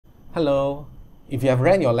Hello. If you have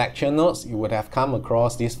read your lecture notes, you would have come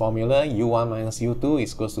across this formula u1 minus u2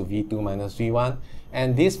 is equals to v2 minus v1,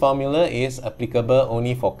 and this formula is applicable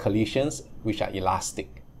only for collisions which are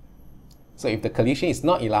elastic. So if the collision is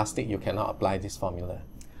not elastic, you cannot apply this formula.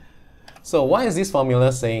 So what is this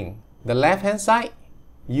formula saying? The left hand side,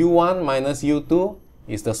 u1 minus u2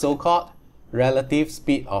 is the so-called relative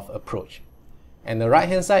speed of approach. And the right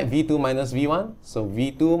hand side, v2 minus v1, so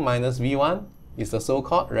v2 minus v1 is the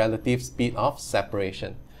so-called relative speed of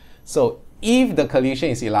separation. So if the collision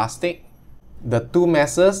is elastic, the two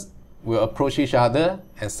masses will approach each other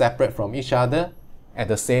and separate from each other at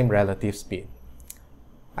the same relative speed.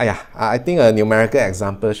 I think a numerical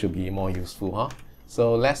example should be more useful.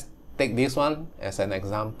 So let's take this one as an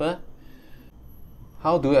example.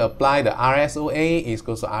 How do we apply the RSOA is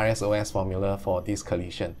equals to RSOS formula for this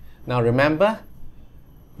collision? Now remember,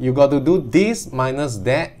 you got to do this minus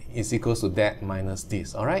that is equals to that minus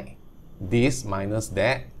this, alright? This minus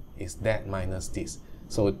that is that minus this.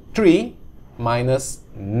 So 3 minus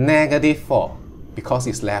negative 4, because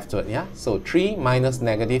it's leftward, yeah? So 3 minus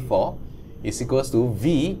negative 4 is equals to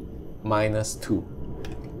v minus 2.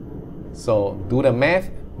 So do the math,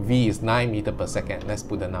 v is 9 meters per second. Let's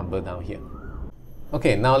put the number down here.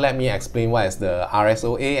 Okay, now let me explain what is the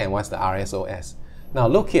RSOA and what's the RSOS. Now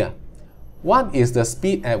look here. What is the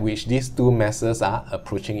speed at which these two masses are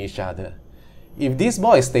approaching each other? If this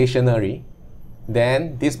ball is stationary,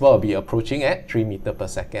 then this ball will be approaching at 3 meters per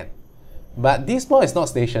second. But this ball is not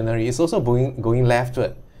stationary, it's also going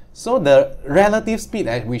leftward. So the relative speed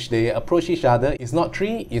at which they approach each other is not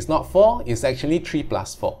 3, it's not 4, it's actually 3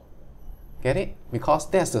 plus 4. Get it? Because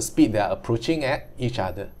that's the speed they are approaching at each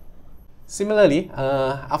other. Similarly,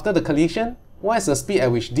 after the collision, what is the speed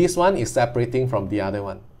at which this one is separating from the other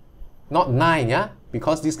one? Not 9, yeah?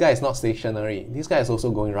 Because this guy is not stationary. This guy is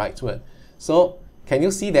also going rightward. So, can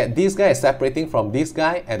you see that this guy is separating from this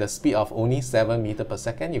guy at a speed of only 7 meters per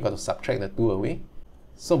second? You've got to subtract the 2 away.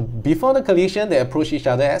 So, before the collision, they approach each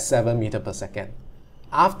other at 7 meters per second.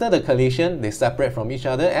 After the collision, they separate from each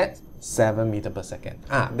other at 7 meters per second.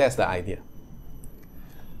 That's the idea.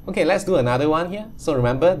 Okay, let's do another one here. So,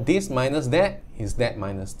 remember, this minus that is that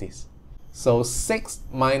minus this. So, 6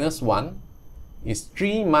 minus 1 is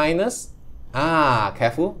 3 minus,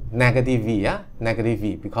 careful, negative v, yeah? Negative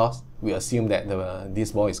v, because we assume that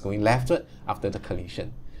this ball is going leftward after the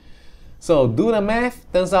collision. So do the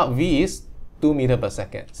math, turns out v is 2 meters per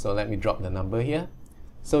second. So let me drop the number here.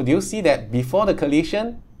 So do you see that before the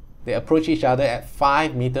collision, they approach each other at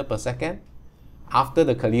 5 meters per second? After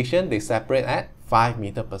the collision, they separate at 5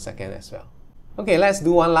 meters per second as well. Okay, let's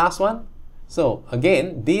do one last one. So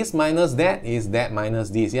again, this minus that is that minus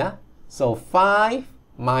this, yeah? So 5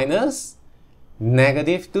 minus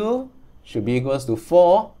negative 2 should be equals to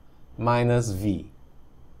 4 minus v.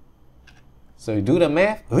 So you do the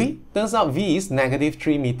math, turns out v is negative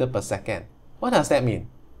 3 meters per second. What does that mean?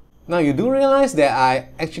 Now you do realize that I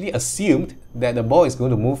actually assumed that the ball is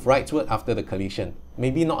going to move rightward after the collision.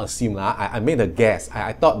 Maybe not assume, I made a guess.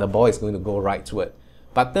 I thought the ball is going to go rightward.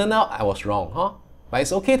 But turned out I was wrong, But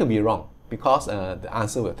it's okay to be wrong, because the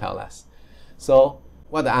answer will tell us. So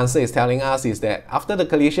what the answer is telling us is that after the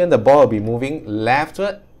collision, the ball will be moving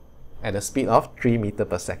leftward at a speed of 3 meters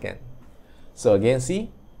per second. So again,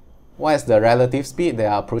 see, what is the relative speed they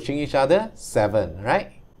are approaching each other? 7,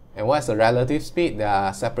 right? And what is the relative speed they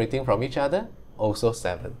are separating from each other? Also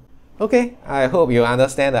 7. Okay, I hope you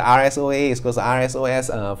understand the RSOA is equals to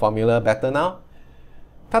RSOS formula better now.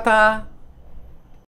 Ta-ta!